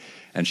going,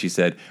 and she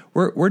said,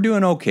 we're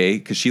doing okay,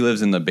 because she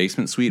lives in the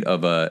basement suite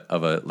of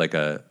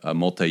a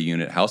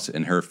multi-unit house,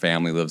 and her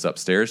family lives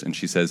upstairs. And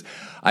she says,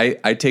 I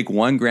take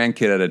one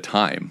grandkid at a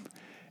time,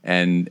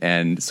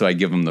 and so I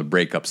give them the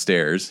break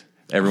upstairs.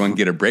 Everyone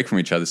get a break from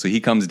each other. So he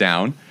comes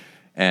down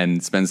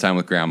and spends time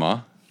with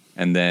grandma,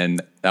 and then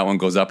that one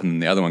goes up and then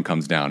the other one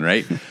comes down,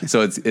 right?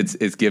 So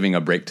it's giving a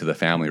break to the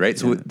family, right?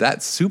 So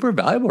that's super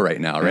valuable right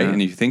now, right? Yeah.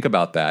 And if you think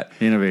about that,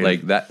 innovative.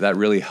 Like that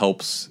really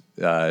helps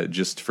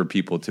just for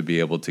people to be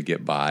able to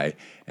get by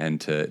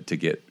and to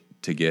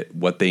get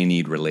what they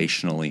need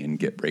relationally and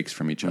get breaks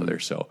from each other.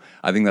 So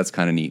I think that's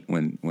kind of neat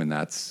when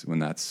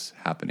that's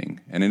happening,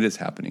 and it is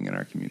happening in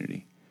our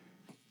community.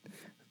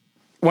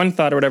 One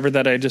thought or whatever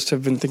that I just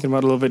have been thinking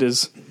about a little bit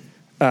is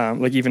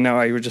like even now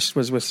I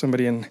was with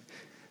somebody and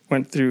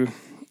went through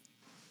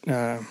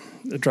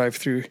the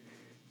drive-through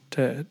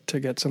to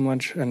get some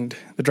lunch, and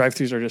the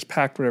drive-thrus are just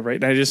packed, whatever, right?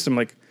 And I just am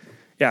like,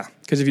 yeah,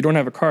 because if you don't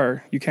have a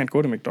car, you can't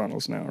go to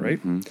McDonald's now, right?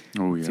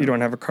 Mm-hmm. Oh, yeah. If you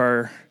don't have a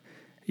car,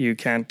 you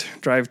can't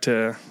drive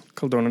to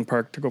Kildonan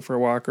Park to go for a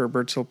walk, or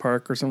Birdsville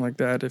Park or something like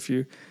that. If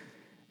you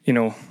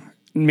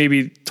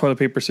maybe toilet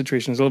paper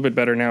situation is a little bit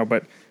better now,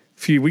 but a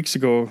few weeks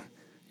ago,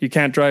 you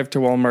can't drive to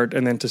Walmart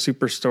and then to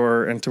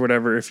Superstore and to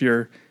whatever if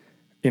you're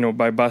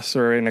by bus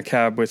or in a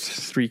cab with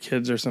 3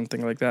 kids or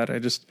something like that. I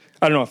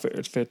don't know if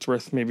it's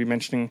worth maybe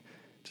mentioning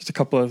just a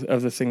couple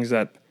of the things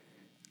that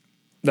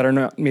are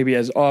not maybe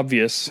as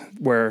obvious,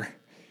 where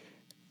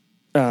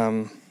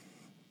that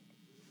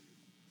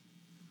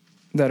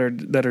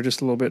are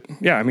just a little bit.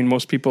 Yeah, I mean,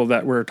 most people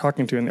that we're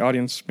talking to in the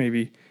audience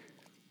maybe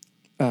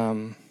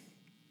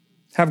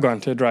have gone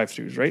to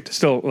drive-thrus, right?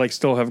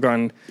 Still have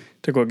gone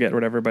to go get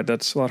whatever, but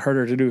that's a lot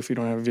harder to do if you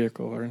don't have a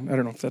vehicle. Or I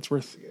don't know if that's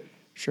worth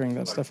sharing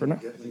that stuff or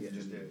not.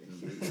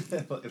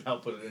 I'll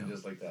put it in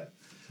just like that.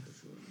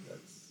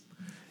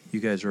 You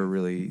guys are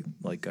really,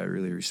 like, I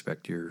really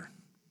respect your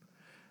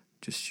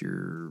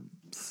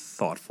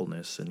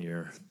thoughtfulness and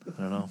your,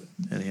 I don't know,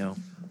 anyhow.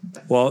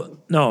 Well,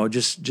 no,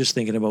 just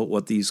thinking about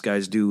what these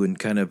guys do and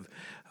kind of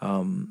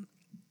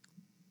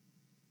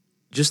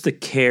just the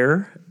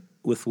care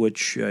with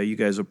which you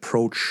guys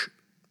approach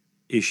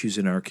issues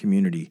in our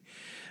community.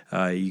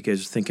 You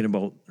guys are thinking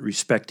about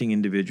respecting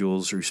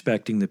individuals,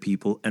 respecting the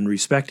people, and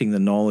respecting the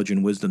knowledge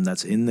and wisdom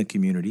that's in the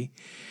community,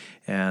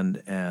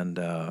 and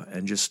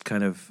just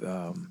kind of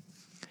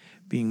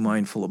being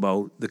mindful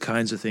about the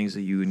kinds of things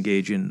that you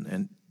engage in,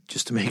 and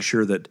just to make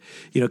sure that,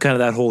 kind of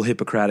that whole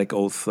Hippocratic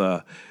oath,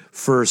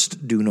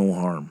 first, do no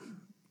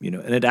harm, and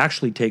it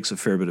actually takes a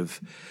fair bit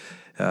of,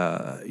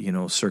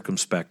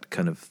 circumspect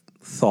kind of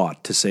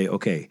thought to say,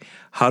 okay,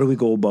 how do we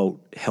go about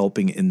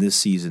helping in this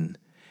season,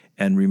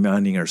 and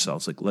reminding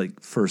ourselves,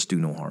 like first, do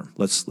no harm.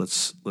 Let's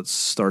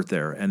start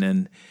there, and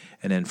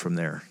then from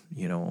there,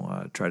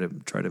 try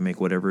to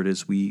make whatever it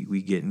is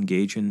we get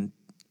engaged in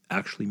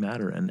actually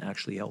matter and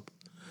actually help.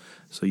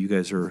 So you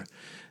guys are,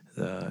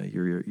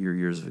 your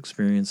years of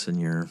experience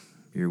and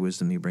your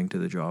wisdom you bring to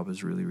the job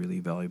is really, really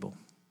valuable.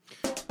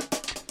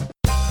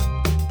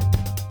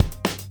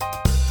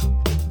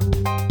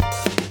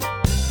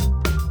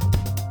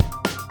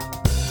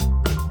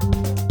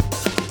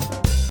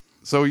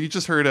 So you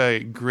just heard a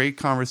great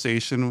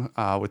conversation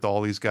with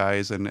all these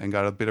guys and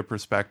got a bit of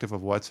perspective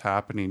of what's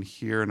happening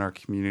here in our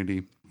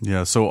community.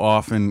 Yeah, so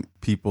often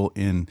people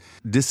in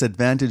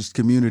disadvantaged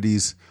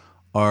communities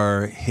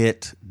are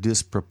hit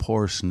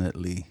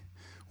disproportionately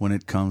when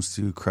it comes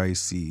to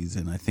crises.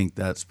 And I think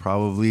that's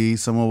probably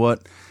some of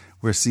what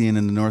we're seeing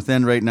in the North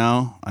End right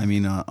now. I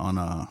mean, on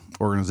a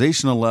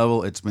organizational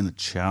level, it's been a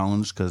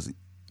challenge because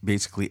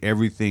basically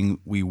everything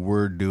we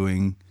were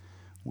doing,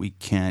 we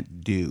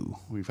can't do.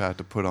 We've had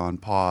to put on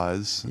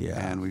pause,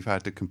 and we've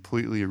had to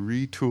completely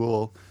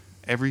retool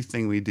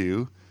everything we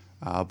do.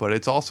 But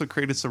it's also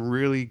created some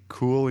really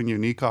cool and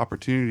unique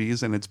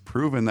opportunities, and it's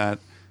proven that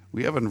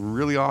we have a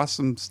really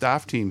awesome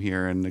staff team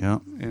here. And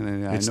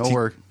I know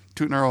we're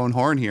tooting our own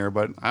horn here,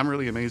 but I'm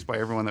really amazed by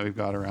everyone that we've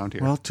got around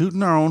here. Well,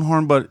 tooting our own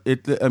horn, but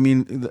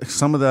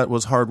some of that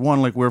was hard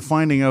won. Like, we're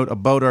finding out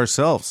about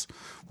ourselves.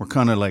 We're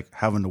kind of like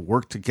having to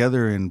work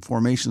together in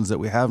formations that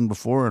we haven't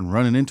before and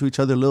running into each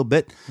other a little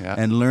bit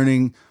and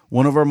learning.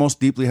 One of our most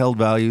deeply held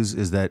values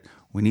is that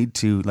we need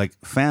to, like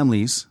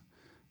families,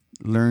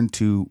 learn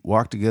to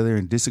walk together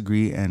and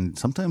disagree and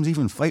sometimes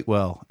even fight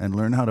well and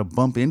learn how to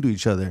bump into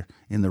each other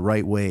in the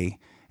right way.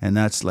 And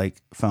that's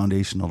like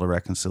foundational to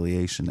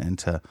reconciliation and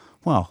to,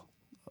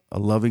 a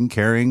loving,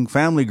 caring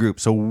family group.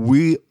 So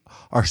we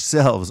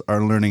ourselves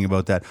are learning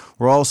about that.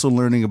 We're also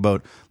learning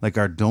about like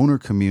our donor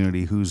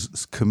community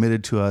who's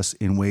committed to us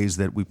in ways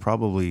that we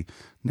probably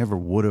never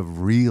would have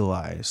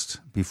realized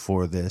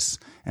before this.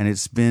 And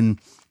it's been,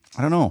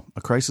 I don't know,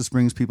 a crisis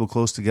brings people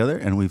close together,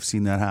 and we've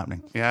seen that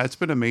happening. Yeah, it's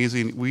been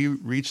amazing. We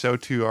reached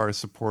out to our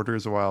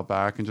supporters a while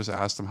back and just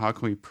asked them, how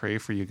can we pray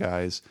for you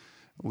guys?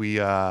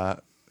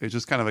 It's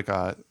just kind of like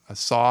a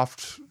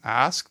soft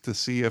ask to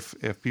see if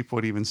people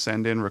would even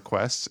send in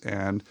requests.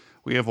 And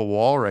we have a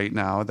wall right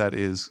now that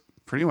is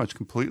pretty much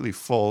completely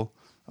full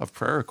of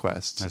prayer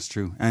requests. That's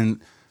true.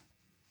 And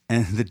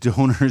the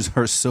donors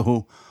are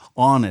so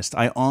honest.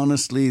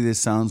 This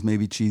sounds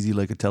maybe cheesy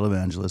like a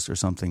televangelist or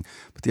something,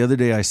 but the other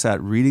day I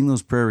sat reading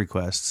those prayer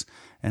requests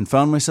and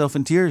found myself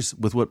in tears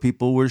with what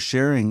people were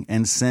sharing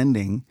and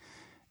sending.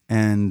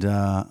 And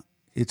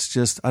it's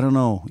just, I don't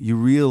know, you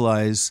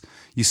realize,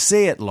 you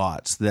say it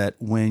lots, that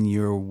when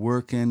you're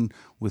working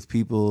with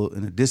people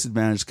in a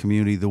disadvantaged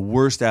community, the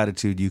worst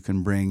attitude you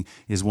can bring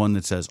is one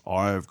that says,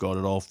 I've got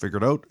it all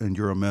figured out and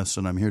you're a mess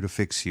and I'm here to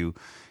fix you.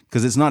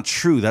 Because it's not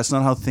true. That's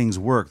not how things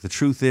work. The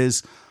truth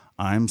is,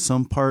 I'm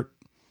some part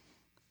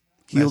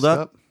healed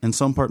up and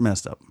some part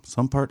messed up.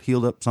 Some part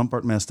healed up, some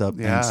part messed up.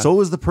 Yeah. And so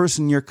is the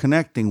person you're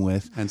connecting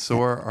with. And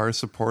so are our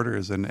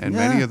supporters. And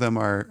many of them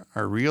are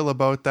real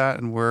about that.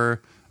 And we're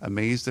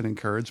amazed and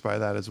encouraged by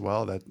that as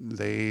well, that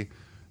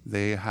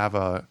they have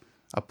a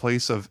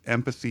place of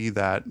empathy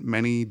that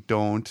many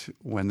don't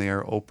when they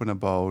are open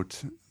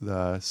about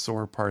the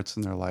sore parts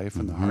in their life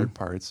and the hard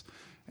parts.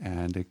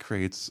 And it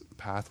creates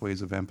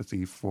pathways of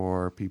empathy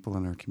for people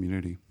in our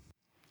community.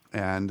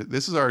 And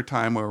this is our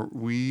time where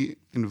we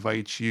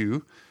invite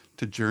you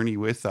to journey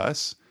with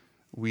us.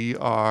 We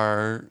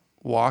are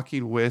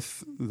walking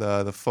with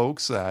the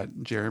folks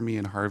that Jeremy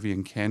and Harvey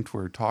and Kent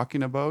were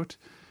talking about.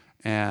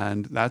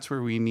 And that's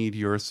where we need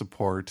your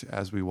support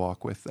as we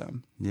walk with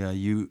them. Yeah,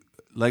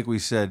 like we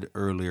said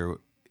earlier,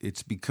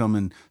 it's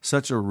becoming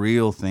such a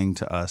real thing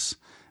to us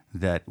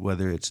that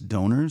whether it's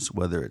donors,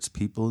 whether it's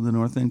people in the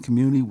North End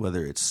community,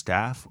 whether it's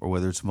staff, or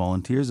whether it's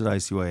volunteers at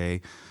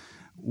ICYA,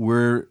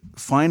 we're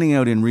finding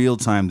out in real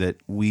time that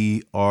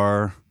we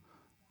are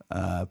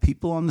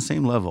people on the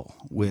same level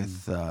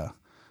with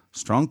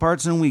strong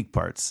parts and weak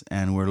parts,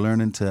 and we're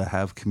learning to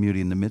have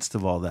community in the midst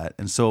of all that.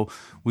 And so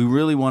we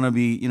really want to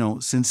be,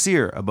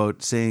 sincere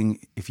about saying,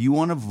 if you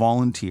want to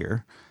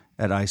volunteer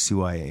at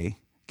ICYA,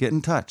 get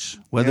in touch.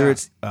 Whether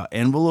it's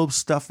envelope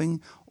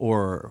stuffing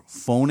or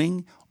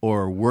phoning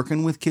or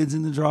working with kids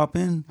in the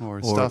drop-in.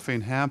 Or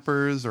stuffing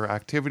hampers or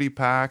activity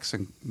packs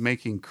and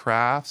making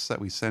crafts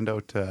that we send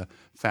out to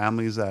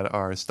families that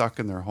are stuck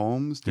in their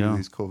homes during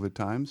these COVID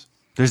times.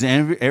 There's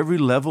every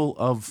level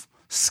of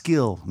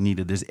skill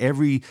needed. There's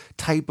every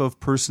type of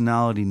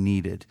personality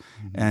needed.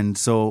 And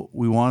so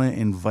we want to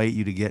invite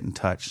you to get in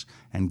touch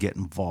and get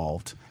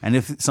involved. And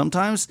if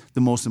sometimes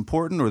the most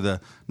important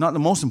not the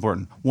most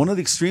important, one of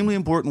the extremely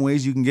important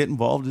ways you can get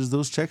involved is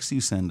those checks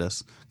you send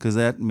us, because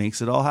that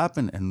makes it all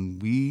happen.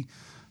 And we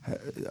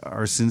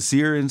are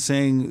sincere in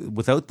saying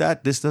without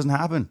that, this doesn't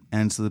happen.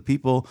 And so the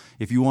people,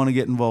 if you want to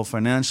get involved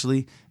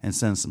financially and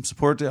send some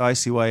support to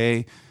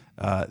ICYA,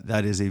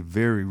 that is a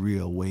very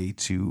real way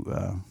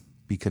to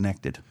be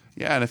connected.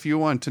 Yeah, and if you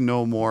want to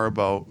know more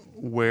about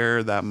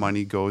where that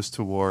money goes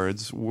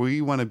towards,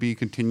 we want to be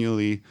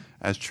continually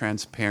as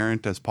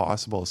transparent as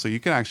possible. So you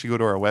can actually go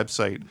to our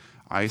website,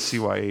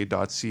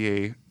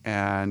 icya.ca,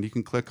 and you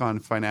can click on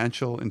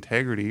financial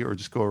integrity, or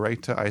just go right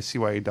to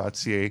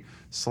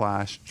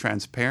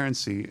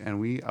icya.ca/transparency, and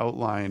we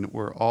outline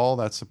where all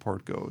that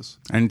support goes.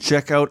 And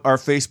check out our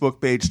Facebook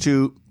page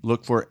too.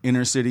 Look for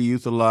Inner City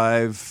Youth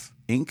Alive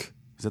Inc.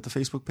 Is that the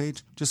Facebook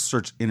page? Just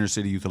search Inner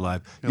City Youth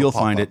Alive. You'll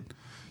find it.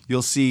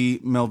 You'll see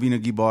Melvina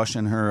Gibosh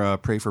and her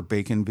Pray for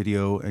Bacon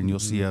video, and you'll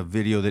see a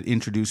video that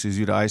introduces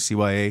you to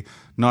ICYA.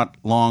 Not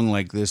long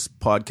like this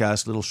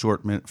podcast, little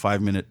short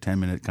 5-minute,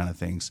 10-minute kind of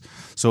things.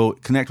 So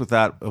connect with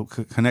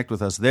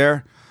us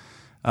there.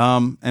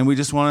 And we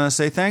just want to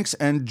say thanks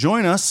and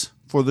join us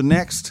for the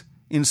next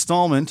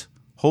installment,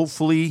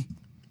 hopefully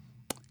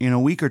in a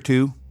week or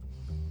two,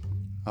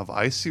 of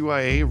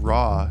ICYA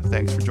Raw.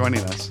 Thanks for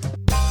joining us.